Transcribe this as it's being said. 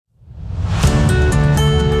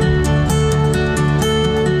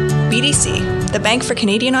BDC, the Bank for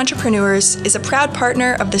Canadian Entrepreneurs, is a proud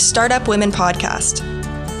partner of the Startup Women podcast.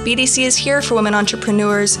 BDC is here for women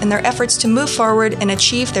entrepreneurs in their efforts to move forward and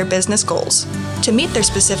achieve their business goals. To meet their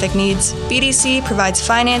specific needs, BDC provides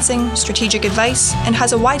financing, strategic advice, and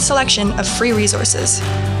has a wide selection of free resources.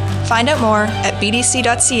 Find out more at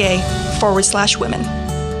bdc.ca/women.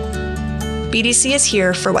 BDC is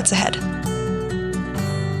here for what's ahead.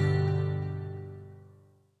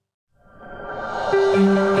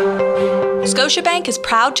 Scotiabank is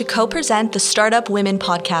proud to co-present the Startup Women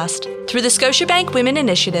podcast. Through the Scotiabank Women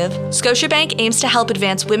Initiative, Scotiabank aims to help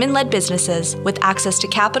advance women-led businesses with access to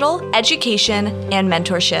capital, education, and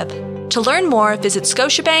mentorship. To learn more, visit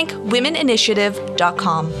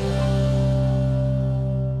scotiabankwomeninitiative.com.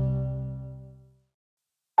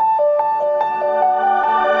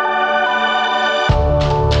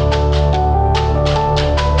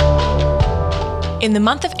 In the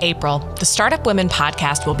month of April, the Startup Women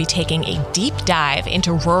podcast will be taking a deep dive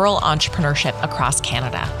into rural entrepreneurship across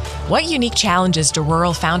Canada. What unique challenges do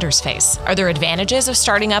rural founders face? Are there advantages of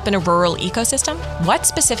starting up in a rural ecosystem? What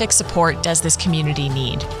specific support does this community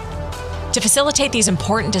need? To facilitate these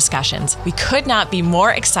important discussions, we could not be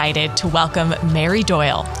more excited to welcome Mary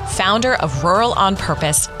Doyle, founder of Rural on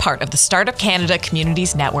Purpose, part of the Startup Canada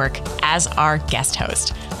Communities Network, as our guest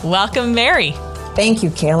host. Welcome, Mary. Thank you,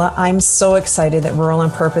 Kayla. I'm so excited that Rural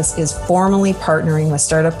on Purpose is formally partnering with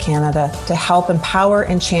Startup Canada to help empower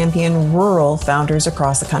and champion rural founders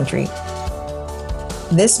across the country.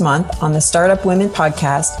 This month on the Startup Women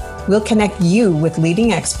podcast, we'll connect you with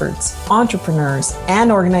leading experts, entrepreneurs,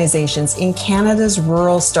 and organizations in Canada's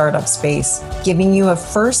rural startup space, giving you a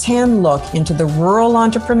first-hand look into the rural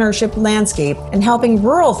entrepreneurship landscape and helping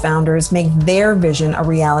rural founders make their vision a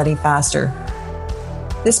reality faster.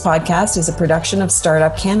 This podcast is a production of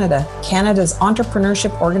Startup Canada, Canada's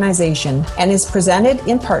entrepreneurship organization, and is presented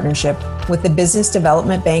in partnership with the Business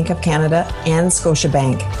Development Bank of Canada and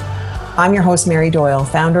Scotiabank. I'm your host, Mary Doyle,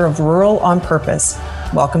 founder of Rural on Purpose.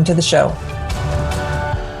 Welcome to the show.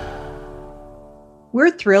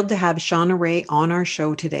 We're thrilled to have Shauna Ray on our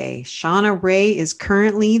show today. Shauna Ray is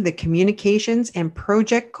currently the Communications and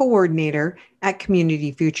Project Coordinator at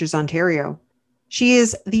Community Futures Ontario. She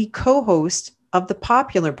is the co-host of the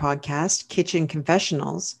popular podcast, Kitchen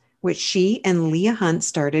Confessionals, which she and Leah Hunt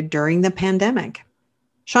started during the pandemic.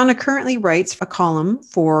 Shauna currently writes a column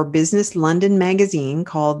for Business London magazine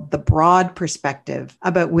called The Broad Perspective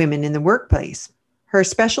about women in the workplace. Her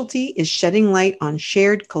specialty is shedding light on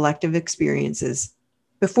shared collective experiences.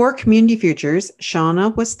 Before Community Futures,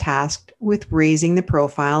 Shauna was tasked with raising the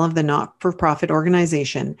profile of the not-for-profit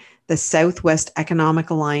organization, the Southwest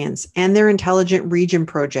Economic Alliance, and their Intelligent Region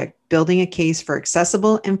project, building a case for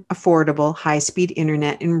accessible and affordable high-speed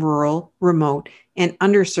internet in rural, remote, and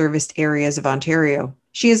underserviced areas of Ontario.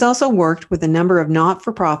 She has also worked with a number of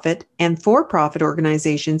not-for-profit and for-profit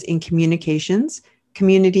organizations in communications,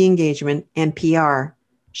 community engagement, and PR.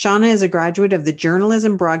 Shauna is a graduate of the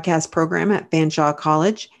Journalism Broadcast program at Fanshawe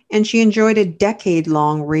College, and she enjoyed a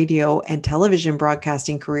decade-long radio and television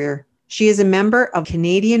broadcasting career. She is a member of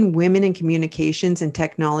Canadian Women in Communications and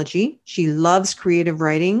Technology. She loves creative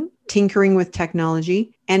writing, tinkering with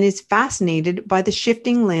technology, and is fascinated by the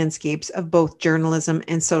shifting landscapes of both journalism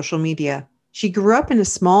and social media. She grew up in a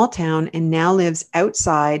small town and now lives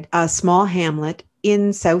outside a small hamlet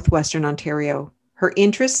in southwestern Ontario. Her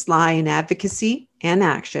interests lie in advocacy and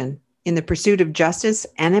action in the pursuit of justice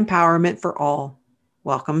and empowerment for all.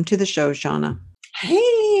 Welcome to the show, Shauna.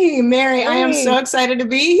 Hey, Mary, I am so excited to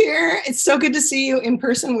be here. It's so good to see you in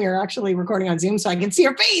person. We are actually recording on Zoom so I can see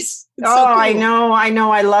your face. It's so cool. I know. I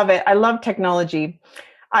love it. I love technology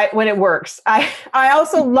when it works. I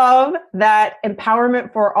also love that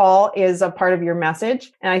empowerment for all is a part of your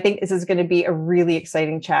message. And I think this is going to be a really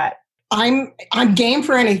exciting chat. I'm game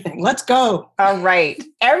for anything. Let's go. All right.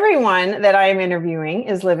 Everyone that I'm interviewing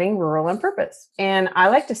is living rural on purpose. And I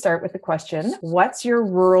like to start with the question, what's your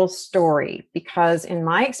rural story? Because in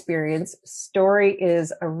my experience, story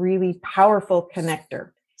is a really powerful connector.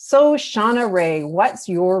 So Shauna Ray, what's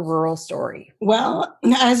your rural story? Well,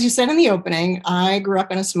 as you said in the opening, I grew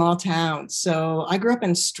up in a small town. So I grew up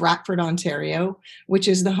in Stratford, Ontario, which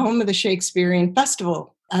is the home of the Shakespearean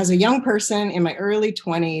Festival. As a young person in my early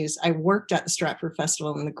 20s, I worked at the Stratford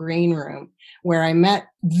Festival in the green room, where I met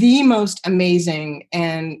the most amazing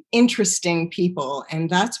and interesting people. And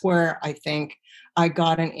that's where I think I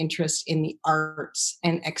got an interest in the arts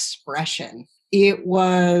and expression. It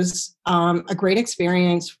was a great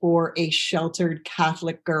experience for a sheltered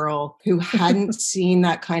Catholic girl who hadn't seen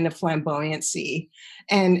that kind of flamboyancy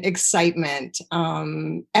and excitement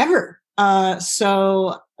ever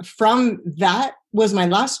So from that was my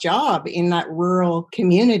last job in that rural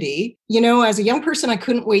community. As a young person, I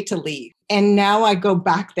couldn't wait to leave. And now I go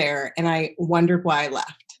back there and I wondered why I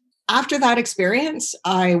left. After that experience,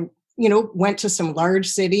 I went to some large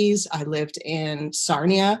cities. I lived in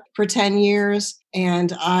Sarnia for 10 years,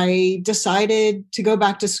 and I decided to go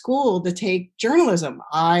back to school to take journalism.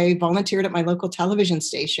 I volunteered at my local television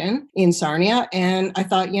station in Sarnia, and I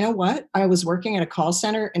thought, you know what? I was working at a call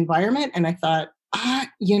center environment, and I thought, I'm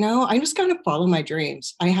just going to follow my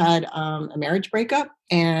dreams. I had a marriage breakup,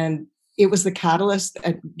 and it was the catalyst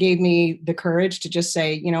that gave me the courage to just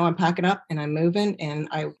say, I'm packing up and I'm moving. And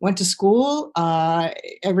I went to school.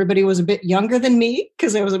 Everybody was a bit younger than me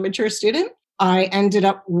because I was a mature student. I ended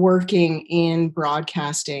up working in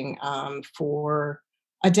broadcasting for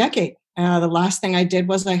a decade. The last thing I did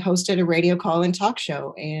was I hosted a radio call-in talk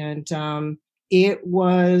show. And it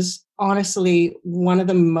was honestly one of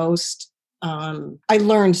the most, I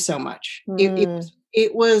learned so much.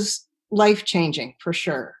 It was life-changing for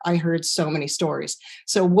sure. I heard so many stories.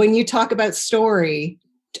 So when you talk about story,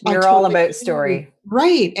 you're all about story.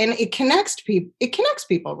 Right. And it connects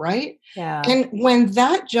people, right? Yeah. And when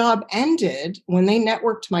that job ended, when they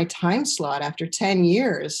networked my time slot after 10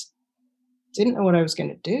 years, didn't know what I was going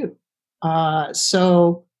to do.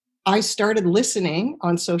 So I started listening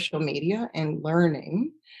on social media and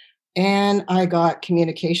learning. And I got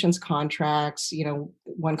communications contracts,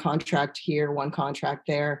 one contract here, one contract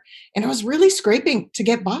there. And I was really scraping to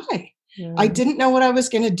get by. I didn't know what I was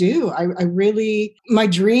going to do. My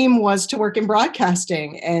dream was to work in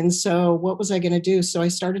broadcasting. And so what was I going to do? So I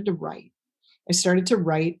started to write. I started to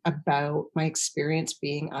write about my experience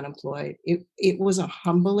being unemployed. It was a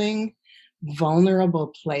humbling,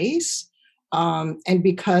 vulnerable place. And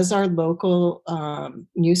because our local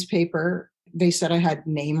newspaper, they said I had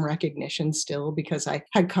name recognition still because I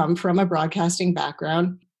had come from a broadcasting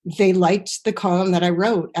background. They liked the column that I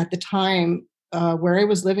wrote at the time. Where I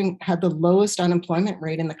was living had the lowest unemployment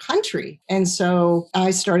rate in the country. And so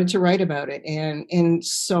I started to write about it. And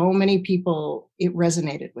so many people, it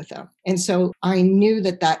resonated with them. And so I knew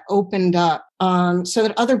that opened up so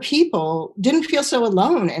that other people didn't feel so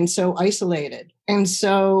alone and so isolated. And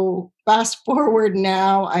so fast forward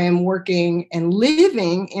now, I am working and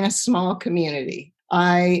living in a small community.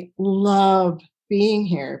 I love being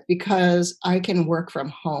here because I can work from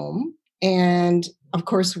home. And of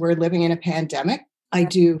course, we're living in a pandemic. I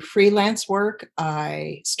do freelance work.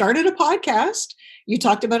 I started a podcast. You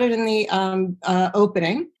talked about it in the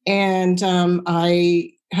opening. And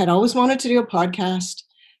I had always wanted to do a podcast.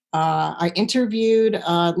 I interviewed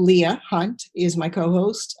Leah Hunt, is my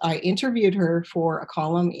co-host. I interviewed her for a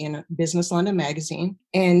column in Business London magazine.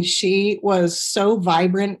 And she was so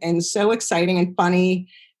vibrant and so exciting and funny.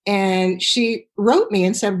 And she wrote me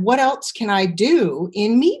and said, what else can I do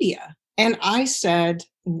in media? And I said,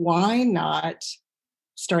 why not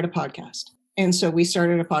start a podcast? And so we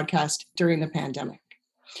started a podcast during the pandemic.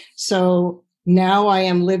 So now I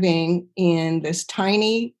am living in this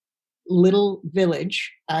tiny little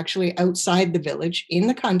village, actually outside the village in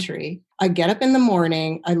the country. I get up in the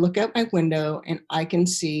morning, I look out my window, and I can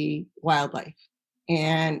see wildlife.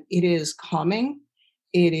 And it is calming.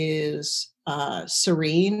 It is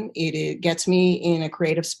serene. It gets me in a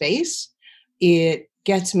creative space. It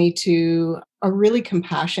gets me to a really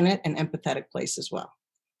compassionate and empathetic place as well.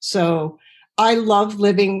 So I love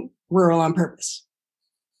living rural on purpose.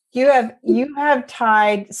 You have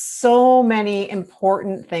tied so many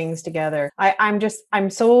important things together. I'm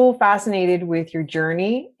so fascinated with your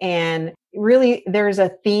journey, and really there's a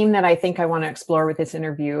theme that I think I want to explore with this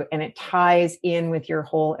interview, and it ties in with your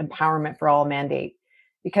whole Empowerment for All mandate,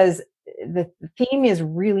 because the theme is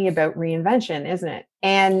really about reinvention, isn't it?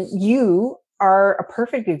 And you are a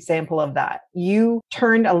perfect example of that. You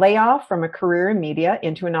turned a layoff from a career in media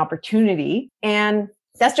into an opportunity. And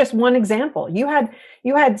that's just one example. You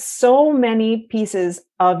had so many pieces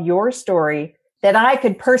of your story that I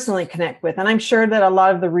could personally connect with. And I'm sure that a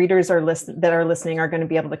lot of the readers that are listening are going to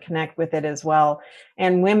be able to connect with it as well.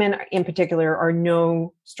 And women in particular are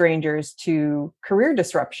no strangers to career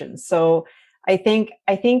disruptions. So I think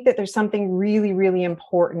that there's something really, really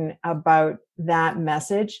important about that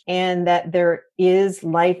message, and that there is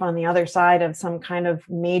life on the other side of some kind of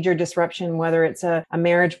major disruption, whether it's a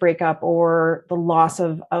marriage breakup or the loss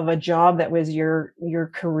of a job that was your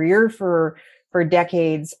career for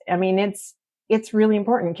decades. I mean, it's really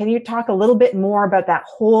important. Can you talk a little bit more about that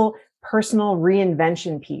whole personal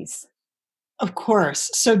reinvention piece? Of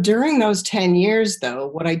course. So during those 10 years, though,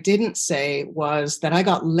 what I didn't say was that I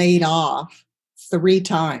got laid off 3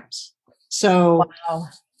 times. So wow.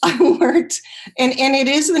 I worked, and it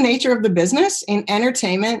is the nature of the business in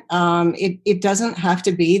entertainment. It doesn't have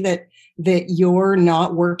to be that you're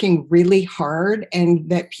not working really hard and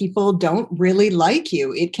that people don't really like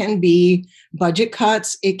you. It can be budget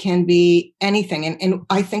cuts. It can be anything. And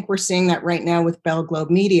I think we're seeing that right now with Bell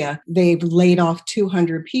Globe Media. They've laid off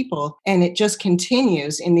 200 people, and it just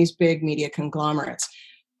continues in these big media conglomerates.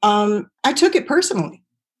 I took it personally,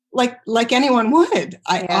 like anyone would.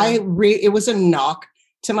 It was a knock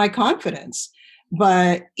to my confidence.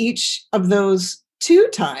 But each of those 2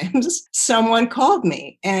 times, someone called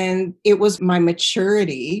me, and it was my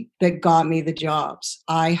maturity that got me the jobs.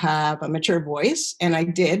 I have a mature voice, and I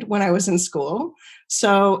did when I was in school.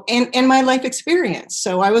 So, and my life experience.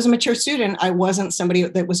 So I was a mature student. I wasn't somebody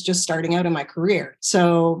that was just starting out in my career.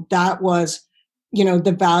 So that was,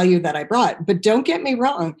 the value that I brought. But don't get me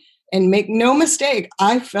wrong, and make no mistake,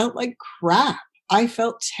 I felt like crap. I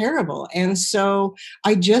felt terrible. And so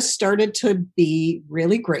I just started to be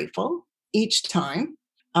really grateful each time.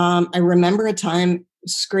 I remember a time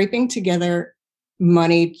scraping together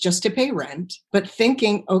money just to pay rent, but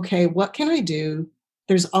thinking, okay, what can I do?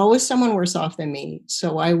 There's always someone worse off than me.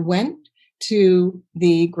 So I went to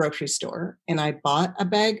the grocery store and I bought a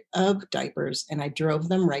bag of diapers and I drove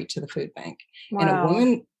them right to the food bank.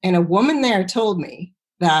 Wow. And a woman there told me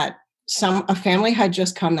that a family had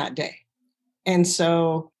just come that day. And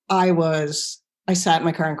so I sat in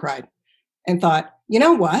my car and cried and thought, you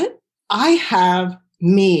know what? I have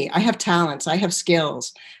talents, I have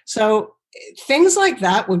skills. So things like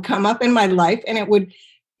that would come up in my life, and it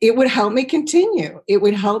would help me continue. It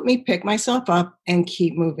would help me pick myself up and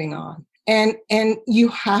keep moving on. And you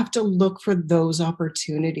have to look for those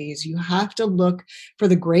opportunities. You have to look for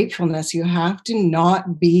the gratefulness. You have to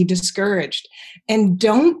not be discouraged. And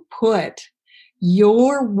don't put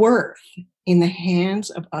your worth in the hands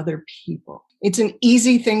of other people. It's an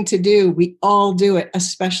easy thing to do. We all do it,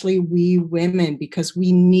 especially we women, because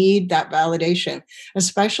we need that validation,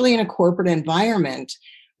 especially in a corporate environment.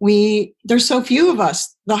 There's so few of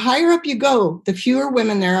us. The higher up you go, the fewer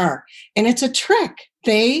women there are. And it's a trick.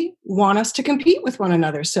 They want us to compete with one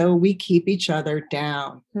another, so we keep each other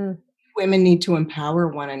down. Women need to empower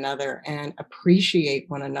one another and appreciate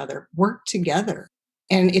one another, work together.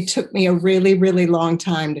 And it took me a really, really long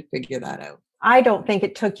time to figure that out. I don't think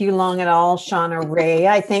it took you long at all, Shauna Rae.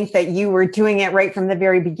 I think that you were doing it right from the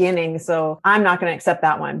very beginning. So I'm not going to accept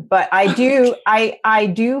that one. But I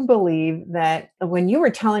do believe that when you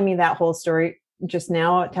were telling me that whole story just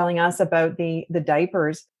now, telling us about the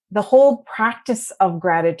diapers, the whole practice of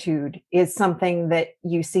gratitude is something that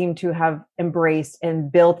you seem to have embraced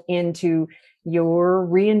and built into your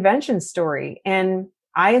reinvention story. And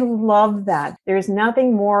I love that. There's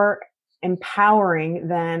nothing more empowering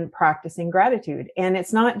than practicing gratitude. And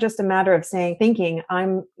it's not just a matter of thinking,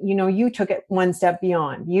 you took it one step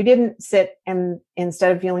beyond. You didn't sit and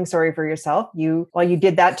instead of feeling sorry for yourself, you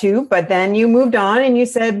did that too, but then you moved on and you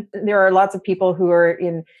said, there are lots of people who are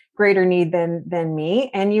in greater need than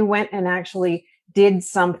me. And you went and actually did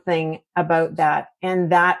something about that.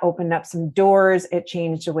 And that opened up some doors. It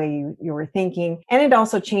changed the way you were thinking. And it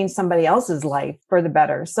also changed somebody else's life for the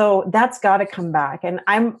better. So that's got to come back. And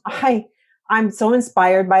I'm so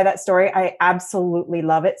inspired by that story. I absolutely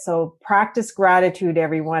love it. So practice gratitude,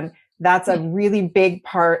 everyone. That's a really big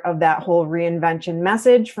part of that whole reinvention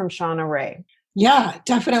message from Shauna Rae. Yeah,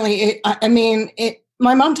 definitely.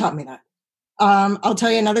 My mom taught me that. I'll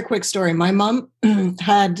tell you another quick story. My mom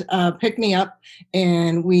had picked me up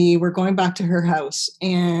and we were going back to her house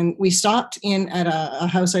and we stopped in at a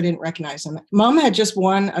house I didn't recognize. And Mom had just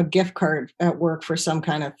won a gift card at work for some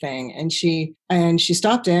kind of thing. And she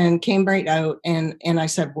stopped in, came right out and I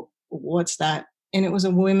said, what's that? And it was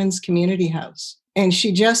a women's community house. And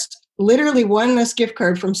she just literally won this gift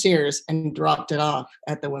card from Sears and dropped it off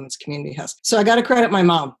at the women's community house. So I got to credit my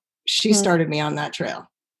mom. She started me on that trail.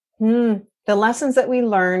 The lessons that we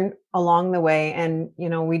learn along the way, and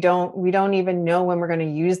we don't even know when we're going to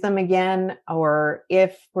use them again or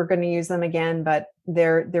if we're going to use them again, but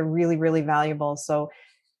they're really, really valuable. So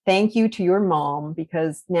thank you to your mom,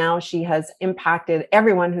 because now she has impacted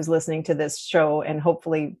everyone who's listening to this show, and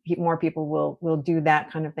hopefully more people will do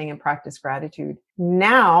that kind of thing and practice gratitude.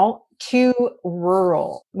 Now to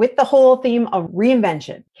rural, with the whole theme of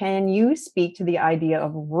reinvention. Can you speak to the idea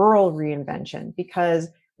of rural reinvention? Because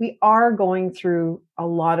we are going through a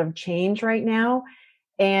lot of change right now,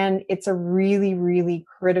 and it's a really, really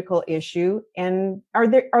critical issue. And are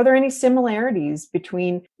there any similarities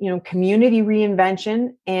between, community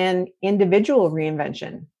reinvention and individual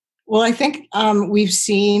reinvention? Well, I think we've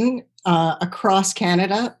seen across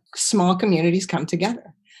Canada, small communities come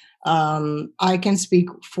together. I can speak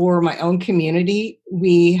for my own community.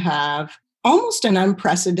 We have almost an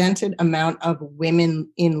unprecedented amount of women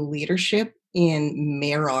in leadership in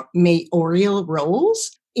mayoral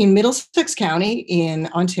roles. In Middlesex County in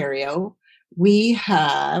Ontario, we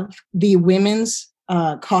have the Women's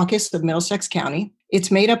Caucus of Middlesex County.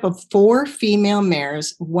 It's made up of 4 female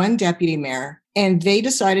mayors, 1 deputy mayor, and they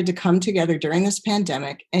decided to come together during this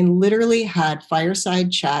pandemic and literally had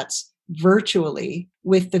fireside chats virtually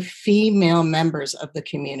with the female members of the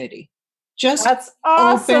community. That's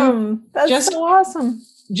awesome. That's so awesome.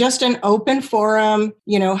 Just an open forum,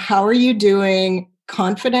 how are you doing?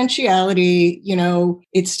 Confidentiality,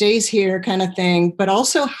 it stays here kind of thing, but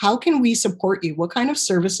also how can we support you? What kind of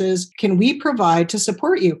services can we provide to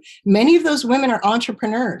support you? Many of those women are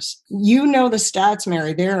entrepreneurs. You know the stats,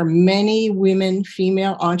 Mary. There are many women,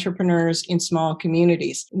 female entrepreneurs in small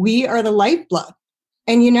communities. We are the lifeblood.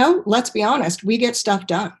 And let's be honest, we get stuff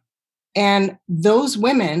done. And those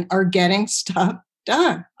women are getting stuff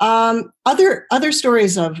done. Other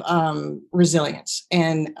stories of resilience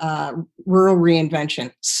and rural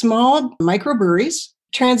reinvention. Small microbreweries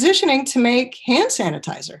transitioning to make hand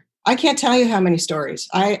sanitizer. I can't tell you how many stories.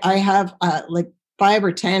 I have like 5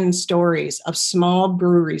 or 10 stories of small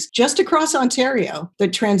breweries just across Ontario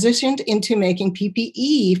that transitioned into making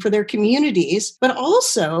PPE for their communities, but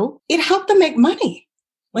also it helped them make money.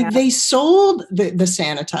 Like they sold the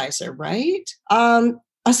sanitizer, right?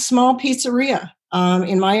 A small pizzeria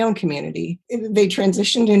in my own community, they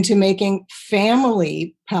transitioned into making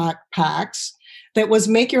family packs that was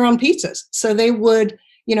make your own pizzas. So they would,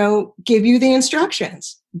 give you the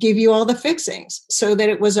instructions, give you all the fixings so that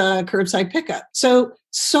it was a curbside pickup.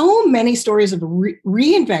 So many stories of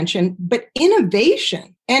reinvention, but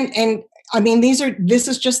innovation. And I mean, this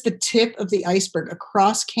is just the tip of the iceberg.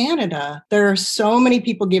 Across Canada, there are so many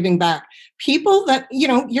people giving back. People that,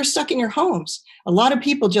 you're stuck in your homes. A lot of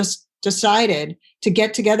people just decided to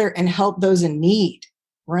get together and help those in need,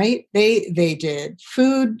 right? They did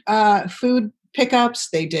food pickups.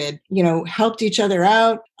 They did, helped each other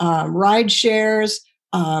out, ride shares.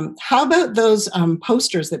 How about those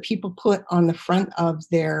posters that people put on the front of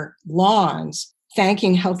their lawns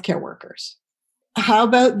thanking healthcare workers? How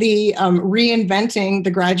about the reinventing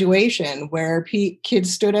the graduation where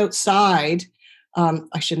kids stood outside?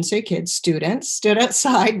 I shouldn't say kids, students stood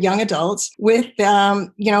outside, young adults with,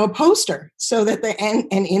 a poster so that and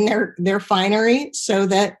in their finery so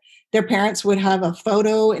that their parents would have a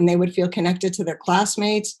photo and they would feel connected to their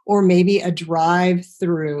classmates, or maybe a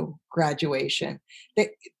drive-through graduation.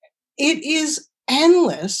 It is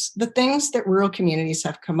endless, the things that rural communities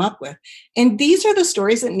have come up with. And these are the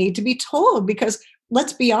stories that need to be told because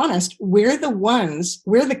let's be honest, we're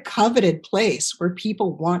the coveted place where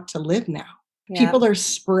people want to live now. Yeah. People are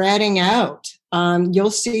spreading out. You'll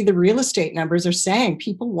see the real estate numbers are saying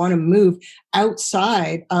people want to move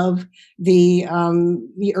outside of the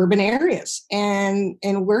urban areas. And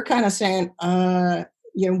we're kind of saying,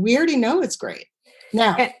 we already know it's great.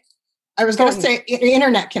 Now, I was going to say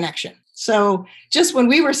internet connection. So just when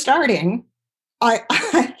we were starting, I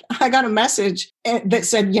got a message that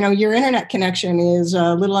said, your internet connection is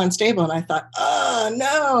a little unstable. And I thought, oh,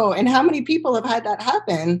 no. And how many people have had that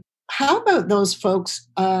happen? How about those folks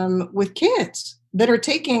with kids that are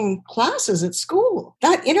taking classes at school?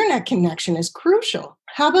 That internet connection is crucial.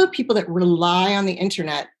 How about people that rely on the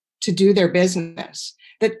internet to do their business?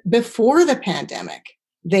 That before the pandemic,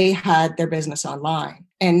 they had their business online.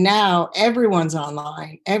 And now everyone's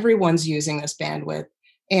online. Everyone's using this bandwidth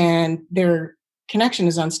and their connection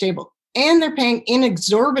is unstable. And they're paying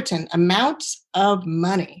exorbitant amounts of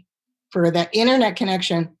money for that internet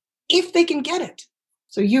connection if they can get it.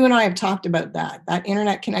 So you and I have talked about that. That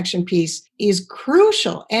internet connection piece is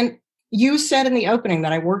crucial. And you said in the opening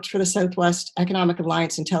that I worked for the Southwest Economic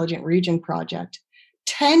Alliance Intelligent Region Project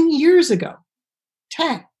 10 years ago.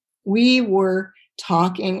 10. We were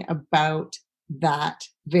talking about that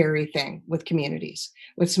very thing with communities,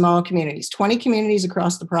 with small communities, 20 communities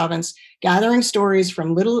across the province, gathering stories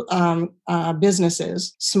from little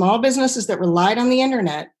businesses, small businesses that relied on the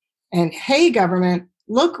internet. And hey, government,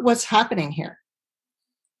 look what's happening here.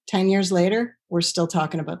 10 years later, we're still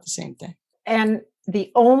talking about the same thing. And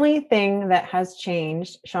the only thing that has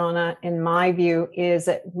changed, Shauna, in my view, is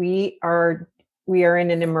that we are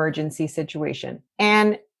in an emergency situation.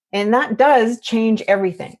 And that does change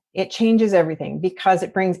everything. It changes everything because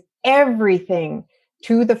it brings everything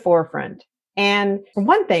to the forefront. And for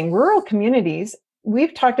one thing, rural communities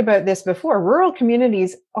we've talked about this before. Rural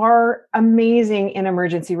communities are amazing in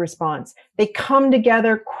emergency response. They come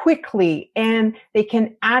together quickly and they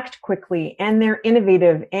can act quickly and they're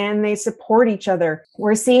innovative and they support each other.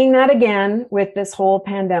 We're seeing that again with this whole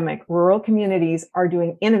pandemic. Rural communities are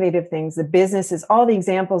doing innovative things. The businesses, all the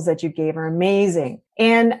examples that you gave are amazing.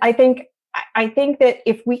 And I think that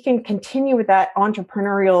if we can continue with that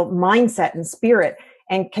entrepreneurial mindset and spirit,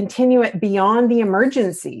 and continue it beyond the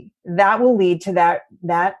emergency, that will lead to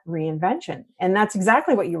that reinvention. And that's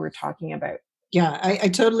exactly what you were talking about. Yeah, I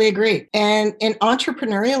totally agree. And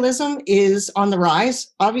entrepreneurialism is on the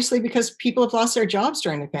rise, obviously, because people have lost their jobs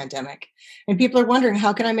during the pandemic. And people are wondering,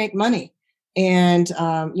 how can I make money? And,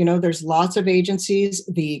 there's lots of agencies.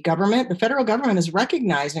 The federal government is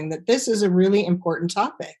recognizing that this is a really important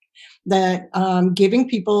topic, that giving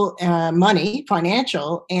people money,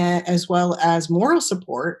 financial, as well as moral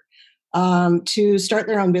support to start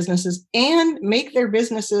their own businesses and make their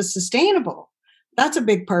businesses sustainable. That's a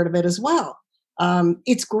big part of it as well.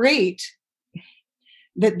 It's great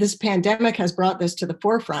that this pandemic has brought this to the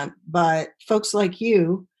forefront, but folks like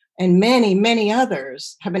you and many, many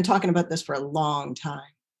others have been talking about this for a long time.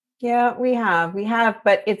 Yeah, we have,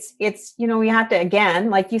 but it's, we have to,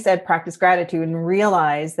 again, like you said, practice gratitude and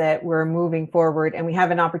realize that we're moving forward and we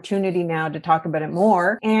have an opportunity now to talk about it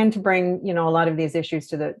more and to bring, a lot of these issues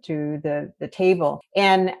to the table.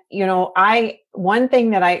 And, one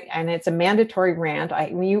thing that and it's a mandatory rant,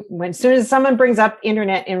 as soon as someone brings up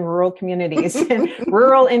internet in rural communities,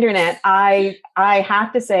 rural internet, I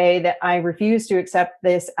have to say that I refuse to accept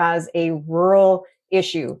this as a rural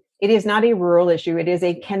issue. It is not a rural issue. It is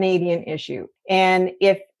a Canadian issue. And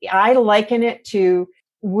if I liken it to,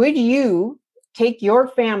 would you take your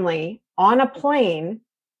family on a plane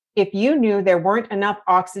if you knew there weren't enough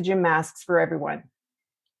oxygen masks for everyone?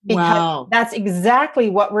 Because wow. That's exactly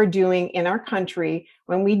what we're doing in our country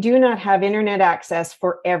when we do not have internet access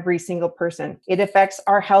for every single person. It affects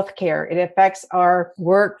our healthcare. It affects our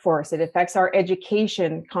workforce. It affects our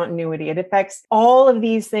education continuity. It affects all of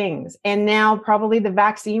these things. And now probably the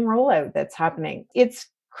vaccine rollout that's happening. It's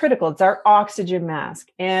critical. It's our oxygen mask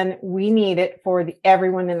and we need it for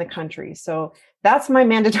everyone in the country. So that's my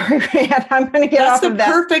mandatory rant. I'm going to get off of that. That's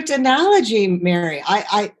the perfect analogy, Mary.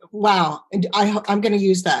 Wow. I'm going to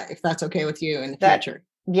use that if that's okay with you in the future.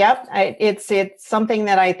 Yep. It's something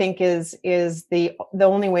that I think is the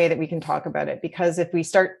only way that we can talk about it, because if we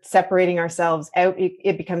start separating ourselves out,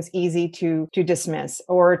 it becomes easy to dismiss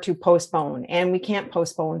or to postpone. And we can't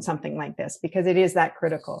postpone something like this because it is that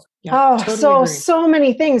critical. Yeah, totally so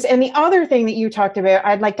many things. And the other thing that you talked about,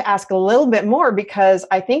 I'd like to ask a little bit more, because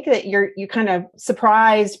I think that you kind of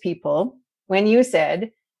surprised people when you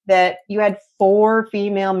said that you had 4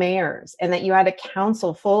 female mayors and that you had a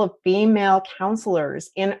council full of female councillors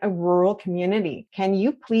in a rural community. Can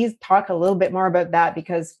you please talk a little bit more about that?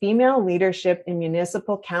 Because female leadership in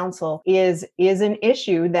municipal council is an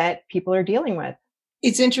issue that people are dealing with.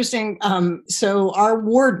 It's interesting. So our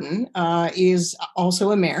warden is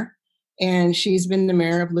also a mayor. And she's been the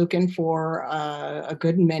mayor of Lucan for a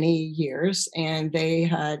good many years. And they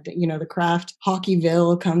had, the Kraft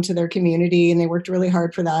Hockeyville come to their community, and they worked really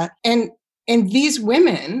hard for that. And these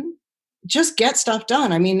women just get stuff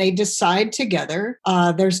done. I mean, they decide together.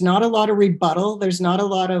 There's not a lot of rebuttal. There's not a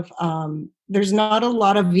lot of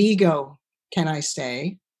ego, can I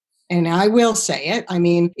say? And I will say it. I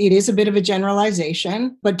mean, it is a bit of a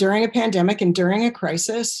generalization, but during a pandemic and during a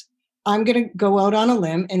crisis, I'm going to go out on a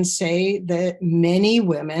limb and say that many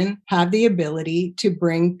women have the ability to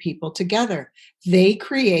bring people together. They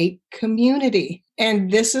create community. And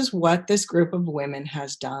this is what this group of women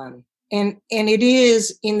has done. And it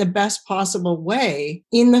is in the best possible way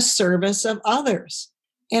in the service of others.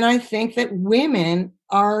 And I think that women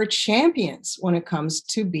are champions when it comes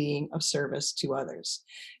to being of service to others.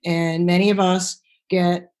 And many of us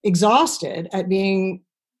get exhausted at being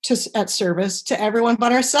at service to everyone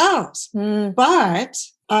but ourselves. But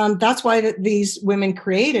that's why these women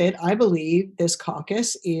created, I believe, this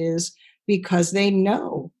caucus, is because they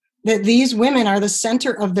know that these women are the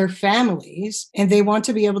center of their families and they want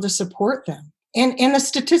to be able to support them. And the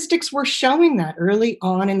statistics were showing that early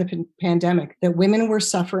on in the pandemic, that women were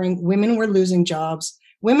suffering, women were losing jobs,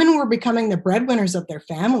 women were becoming the breadwinners of their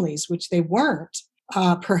families, which they weren't,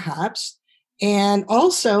 perhaps. And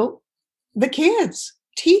also the kids.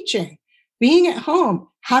 Teaching, being at home,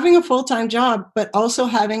 having a full-time job, but also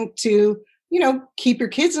having to, keep your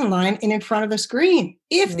kids in line and in front of the screen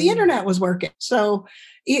if the internet was working. So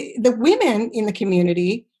the women in the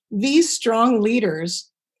community, these strong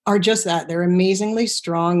leaders are just that. They're amazingly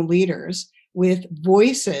strong leaders with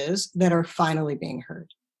voices that are finally being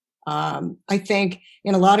heard. I think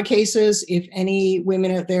in a lot of cases, if any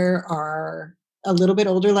women out there are a little bit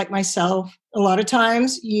older like myself, a lot of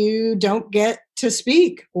times you don't get to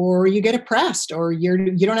speak, or you get oppressed, or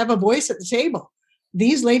you don't have a voice at the table.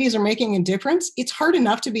 These ladies are making a difference. It's hard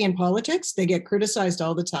enough to be in politics. They get criticized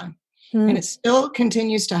all the time. And it still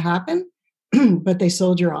continues to happen, but they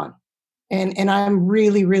soldier on. And I'm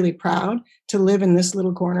really, really proud to live in this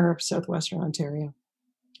little corner of Southwestern Ontario.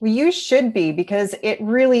 Well, you should be, because it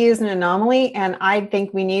really is an anomaly. And I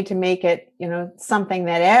think we need to make it, something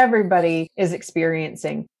that everybody is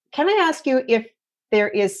experiencing. Can I ask you if there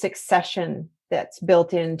is succession that's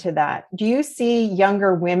built into that? Do you see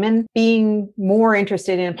younger women being more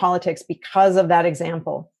interested in politics because of that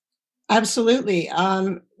example? Absolutely.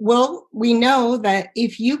 Well, we know that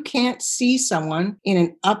if you can't see someone in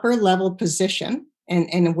an upper level position,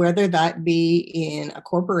 and whether that be in a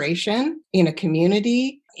corporation, in a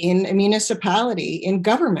community, in a municipality, in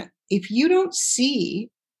government, if you don't see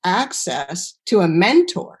access to a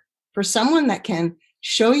mentor, for someone that can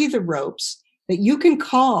show you the ropes, that you can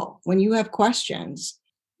call when you have questions,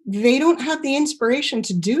 they don't have the inspiration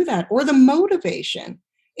to do that, or the motivation.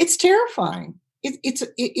 It's terrifying.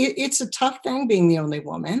 It's a tough thing being the only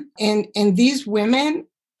woman. And these women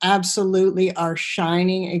absolutely are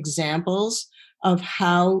shining examples of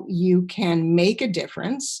how you can make a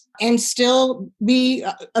difference and still be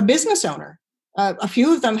a business owner. A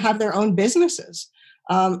few of them have their own businesses,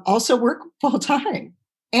 also work full time,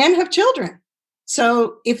 and have children.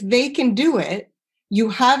 So if they can do it, you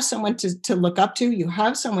have someone to look up to, you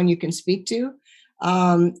have someone you can speak to.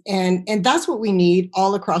 And that's what we need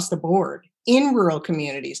all across the board in rural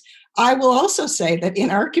communities. I will also say that in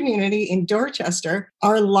our community in Dorchester,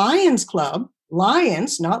 our Lions Club,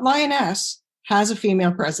 Lions, not Lioness, has a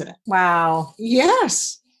female president. Wow.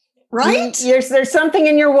 Yes. Right? There's something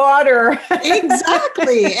in your water.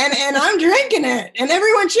 Exactly. And I'm drinking it, and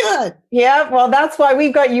everyone should. Yeah. Well, that's why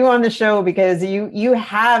we've got you on the show, because you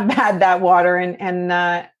have had that water, and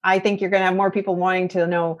I think you're going to have more people wanting to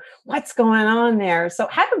know what's going on there. So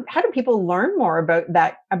how do people learn more about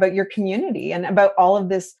that, about your community, and about all of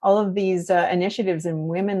these initiatives and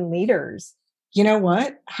women leaders? You know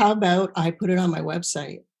what? How about I put it on my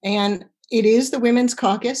website? And it is the Women's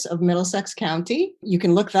Caucus of Middlesex County. You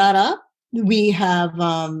can look that up. We have,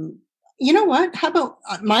 you know what? How about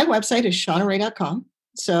my website is shaunaray.com.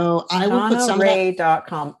 So I will put some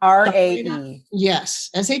shaunaray.com, RAE. Yes,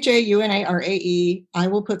 SHAUNARAE. I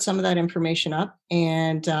will put some of that information up,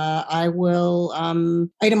 and I will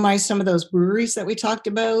itemize some of those breweries that we talked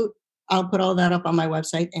about. I'll put all that up on my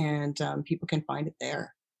website, and people can find it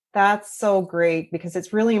there. That's so great, because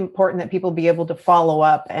it's really important that people be able to follow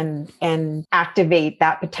up and activate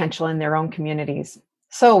that potential in their own communities.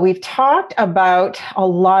 So we've talked about a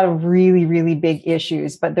lot of really, really big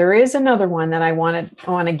issues, but there is another one that I want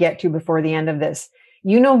to get to before the end of this.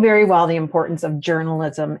 You know very well the importance of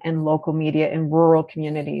journalism and local media in rural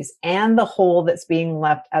communities, and the hole that's being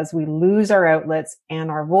left as we lose our outlets and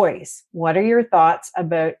our voice. What are your thoughts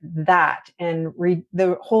about that and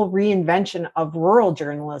the whole reinvention of rural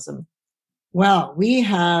journalism? Well, we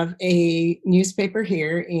have a newspaper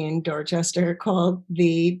here in Dorchester called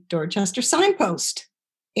the Dorchester Signpost.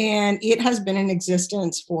 And it has been in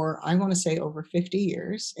existence for, I want to say, over 50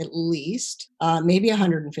 years, at least, maybe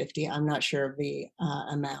 150. I'm not sure of the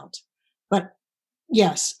amount. But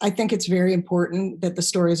yes, I think it's very important that the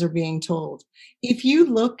stories are being told. If you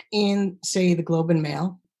look in, say, the Globe and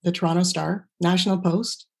Mail, the Toronto Star, National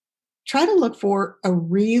Post, try to look for a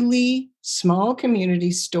really small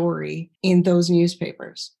community story in those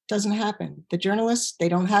newspapers. Doesn't happen. The journalists, they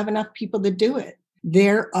don't have enough people to do it.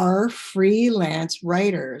 There are freelance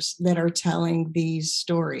writers that are telling these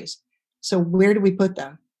stories. So where do we put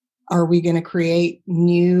them? Are we going to create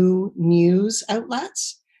new news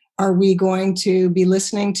outlets? Are we going to be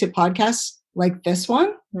listening to podcasts like this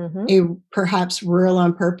one, perhaps Rural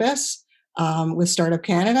on Purpose with Startup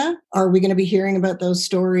Canada? Are we going to be hearing about those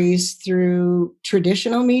stories through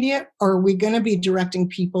traditional media? Or are we going to be directing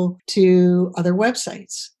people to other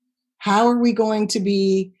websites? How are we going to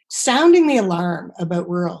be sounding the alarm about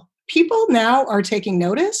rural? People now are taking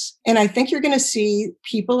notice, and I think you're going to see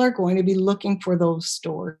people are going to be looking for those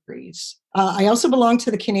stories. I also belong to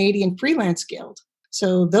the Canadian Freelance Guild.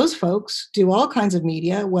 So those folks do all kinds of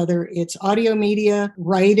media, whether it's audio media,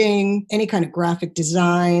 writing, any kind of graphic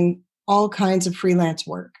design, all kinds of freelance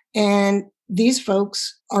work. And these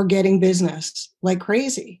folks are getting business like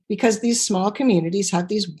crazy because these small communities have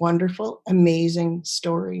these wonderful, amazing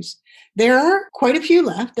stories. There are quite a few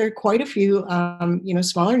left. There are quite a few,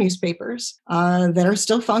 smaller newspapers that are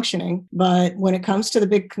still functioning. But when it comes to the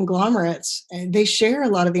big conglomerates, they share a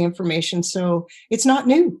lot of the information. So it's not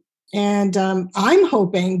new. And I'm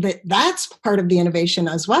hoping that that's part of the innovation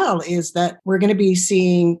as well, is that we're going to be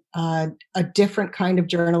seeing a different kind of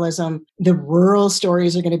journalism. The rural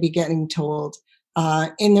stories are going to be getting told.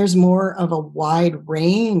 And there's more of a wide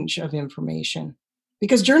range of information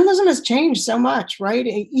because journalism has changed so much, right?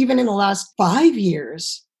 Even in the last 5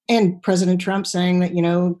 years. And President Trump saying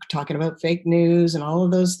that, talking about fake news and all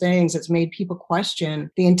of those things, it's made people question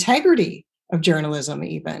the integrity of journalism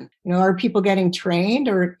even. Are people getting trained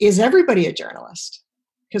or is everybody a journalist?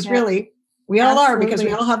 Because really, we all are because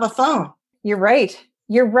we all have a phone. You're right.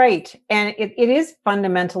 You're right. And it is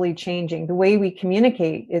fundamentally changing. The way we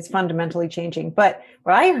communicate is fundamentally changing. But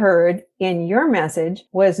what I heard in your message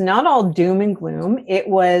was not all doom and gloom. It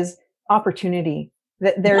was opportunity.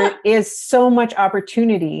 That there is so much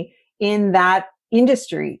opportunity in that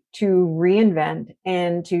industry to reinvent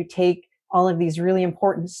and to take all of these really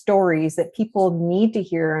important stories that people need to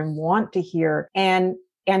hear and want to hear and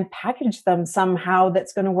package them somehow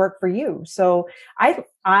that's going to work for you. So I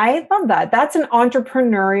love that. That's an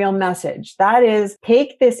entrepreneurial message. That is,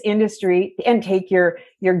 take this industry and take your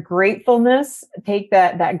gratefulness, take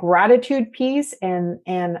that gratitude piece and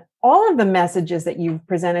all of the messages that you've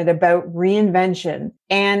presented about reinvention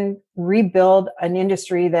and rebuild an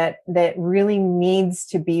industry that really needs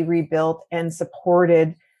to be rebuilt and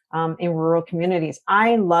supported in rural communities.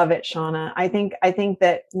 I love it, Shauna. I think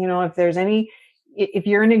that, if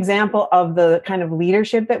you're an example of the kind of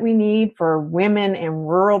leadership that we need for women and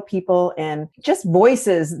rural people and just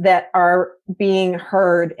voices that are being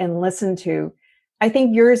heard and listened to, I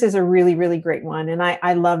think yours is a really, really great one. And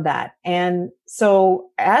I love that. And so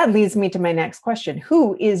that leads me to my next question.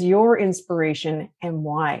 Who is your inspiration and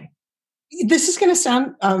why? This is going to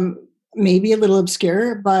sound maybe a little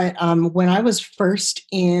obscure, but when I was first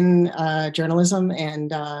in journalism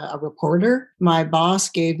and a reporter, my boss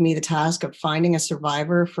gave me the task of finding a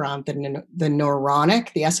survivor from the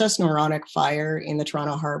Noronic, the SS Noronic fire in the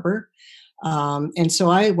Toronto Harbor. And so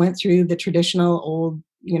I went through the traditional old,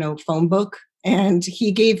 phone book, and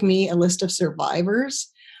he gave me a list of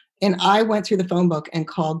survivors. And I went through the phone book and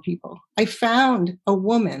called people. I found a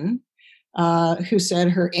woman who said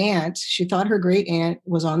her aunt, she thought her great aunt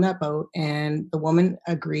was on that boat, and the woman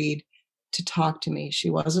agreed to talk to me. She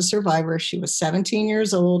was a survivor. She was 17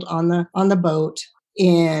 years old on the boat,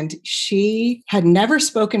 and she had never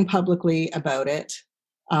spoken publicly about it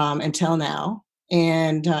until now,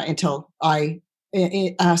 and until I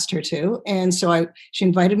asked her to. And so she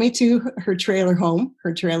invited me to her trailer home,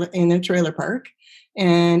 in a trailer park,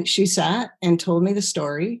 and she sat and told me the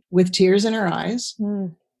story with tears in her eyes.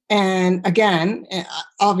 Mm. And again,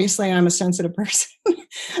 obviously I'm a sensitive person.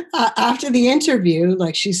 After the interview,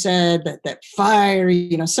 like she said that fire,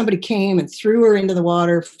 somebody came and threw her into the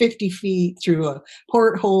water 50 feet through a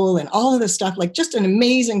porthole and all of this stuff, like just an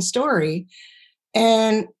amazing story.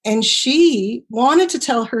 And she wanted to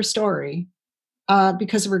tell her story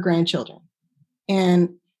because of her grandchildren. And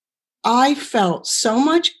I felt so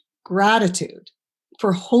much gratitude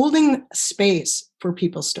for holding space for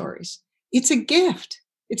people's stories. It's a gift.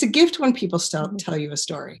 It's a gift when people tell you a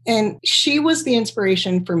story. And she was the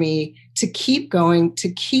inspiration for me to keep going, to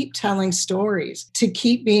keep telling stories, to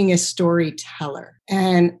keep being a storyteller.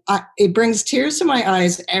 And it brings tears to my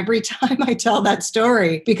eyes every time I tell that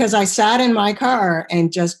story, because I sat in my car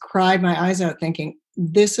and just cried my eyes out thinking,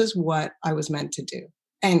 this is what I was meant to do.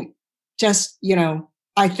 And just,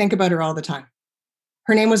 I think about her all the time.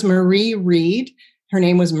 Her name was Marie Reed. Her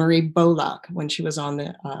name was Marie Bolak when she was on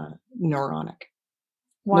the Noronic.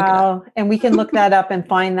 Wow. And we can look that up and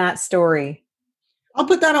find that story. I'll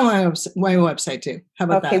put that on my website too. How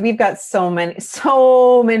about that? Okay. We've got so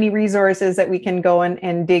many resources that we can go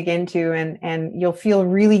and dig into, and you'll feel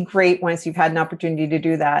really great once you've had an opportunity to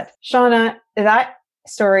do that. Shauna, that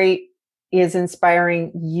story is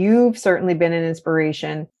inspiring. You've certainly been an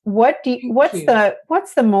inspiration. What's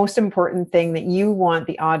the most important thing that you want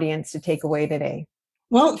the audience to take away today?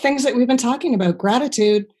 Well, things that we've been talking about,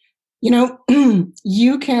 gratitude.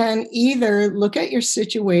 You can either look at your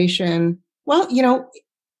situation,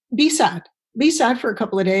 be sad for a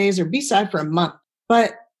couple of days or be sad for a month,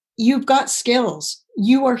 but you've got skills.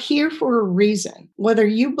 You are here for a reason. Whether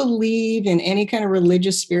you believe in any kind of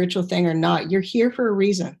religious, spiritual thing or not, you're here for a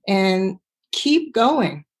reason, and keep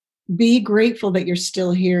going. Be grateful that you're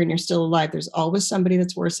still here and you're still alive. There's always somebody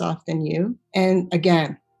that's worse off than you. And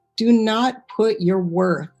again, Do not put your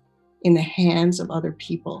worth in the hands of other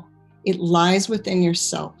people. It lies within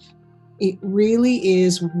yourself. It really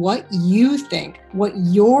is what you think, what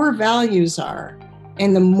your values are,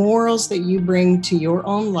 and the morals that you bring to your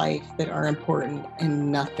own life that are important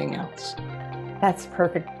and nothing else. That's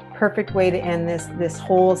perfect. Perfect way to end this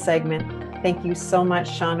whole segment. Thank you so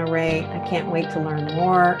much, Shauna Rae. I can't wait to learn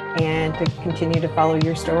more and to continue to follow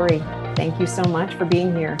your story. Thank you so much for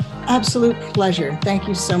being here. Absolute pleasure. Thank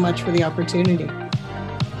you so much for the opportunity.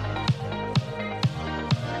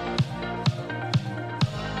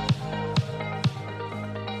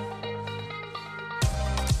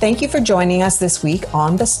 Thank you for joining us this week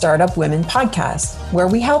on the Startup Women Podcast, where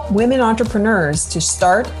we help women entrepreneurs to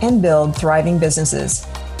start and build thriving businesses.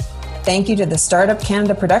 Thank you to the Startup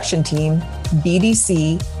Canada production team,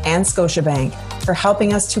 BDC, and Scotiabank for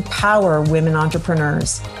helping us to power women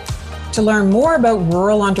entrepreneurs. To learn more about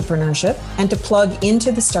rural entrepreneurship and to plug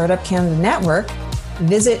into the Startup Canada network,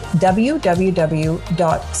 visit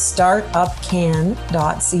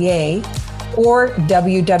www.startupcan.ca or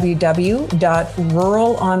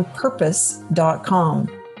www.ruralonpurpose.com.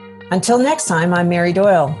 Until next time, I'm Mary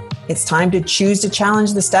Doyle. It's time to choose to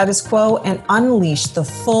challenge the status quo and unleash the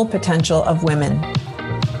full potential of women.